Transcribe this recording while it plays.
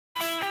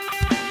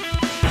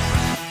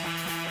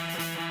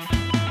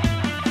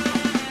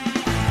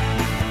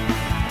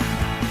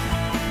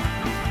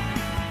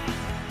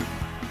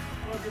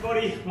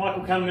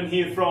Michael Cunningham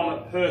here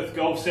from Perth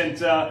Golf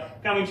Centre,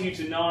 coming to you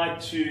tonight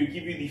to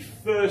give you the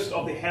first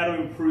of the How to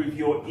Improve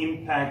Your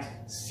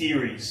Impact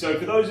series. So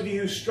for those of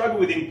you who struggle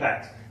with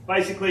impact,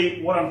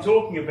 basically what I'm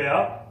talking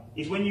about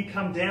is when you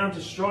come down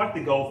to strike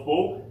the golf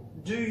ball,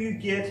 do you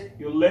get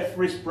your left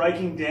wrist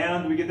breaking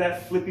down? Do we get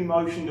that flippy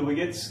motion? Do we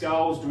get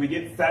sculls? Do we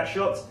get fat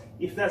shots?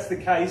 If that's the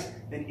case,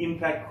 then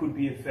impact could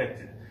be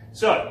affected.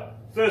 So,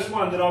 first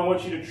one that I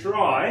want you to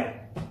try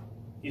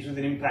is with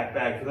an impact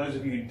bag. For those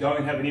of you who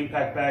don't have an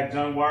impact bag,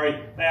 don't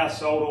worry. They are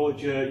sold all at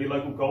your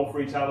local golf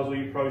retailers or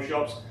your pro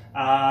shops.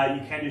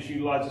 You can just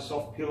utilize a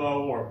soft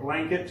pillow or a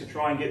blanket to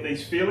try and get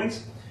these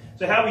feelings.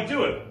 So how we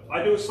do it,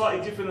 I do it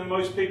slightly different than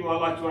most people. I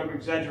like to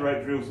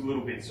over-exaggerate drills a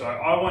little bit. So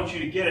I want you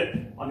to get it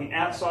on the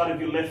outside of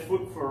your left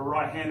foot for a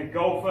right-handed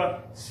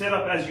golfer, set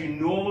up as you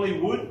normally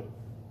would.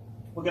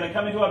 We're going to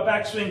come into our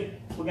backswing,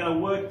 we're going to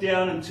work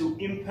down until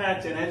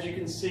impact, and as you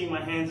can see,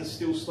 my hands are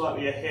still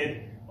slightly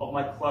ahead of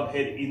my club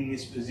head in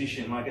this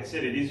position. Like I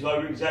said, it is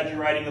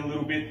over-exaggerating a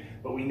little bit,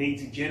 but we need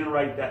to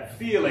generate that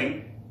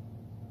feeling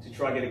to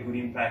try and get a good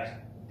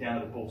impact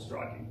down to the ball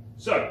striking.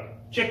 So,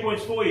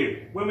 checkpoints for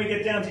you. When we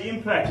get down to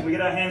impact and we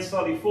get our hands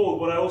slightly forward,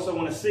 what I also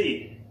want to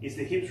see is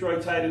the hips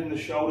rotated and the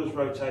shoulders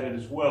rotated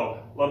as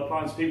well. A lot of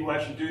times people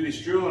actually do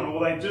this drill and all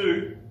they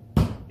do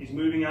is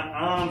moving our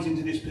arms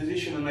into this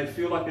position and they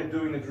feel like they're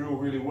doing the drill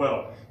really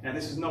well. Now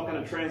this is not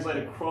going to translate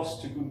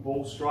across to good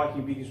ball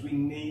striking because we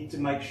need to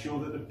make sure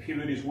that the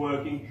pivot is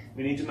working.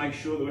 We need to make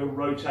sure that we're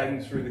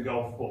rotating through the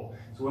golf ball.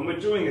 So when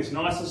we're doing this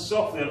nice and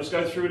soft, now let's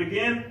go through it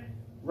again.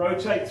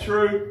 Rotate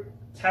through,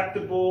 tap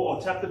the ball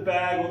or tap the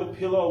bag or the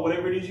pillow or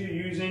whatever it is you're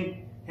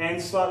using.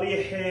 Hands slightly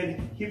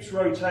ahead, hips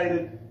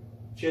rotated,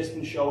 chest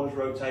and shoulders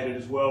rotated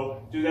as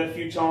well. Do that a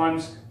few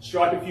times,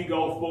 strike a few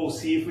golf balls,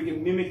 see if we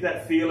can mimic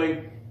that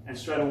feeling. And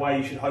straight away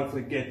you should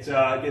hopefully get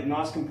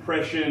nice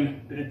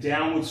compression, bit of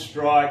downward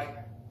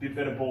strike, bit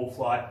better ball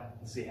flight,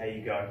 and see how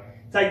you go.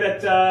 Take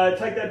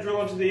that drill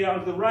onto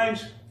the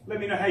range. Let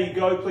me know how you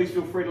go. Please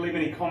feel free to leave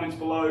any comments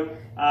below,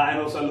 and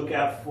also look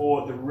out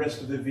for the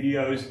rest of the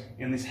videos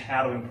in this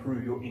How to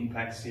Improve Your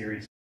Impact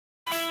series.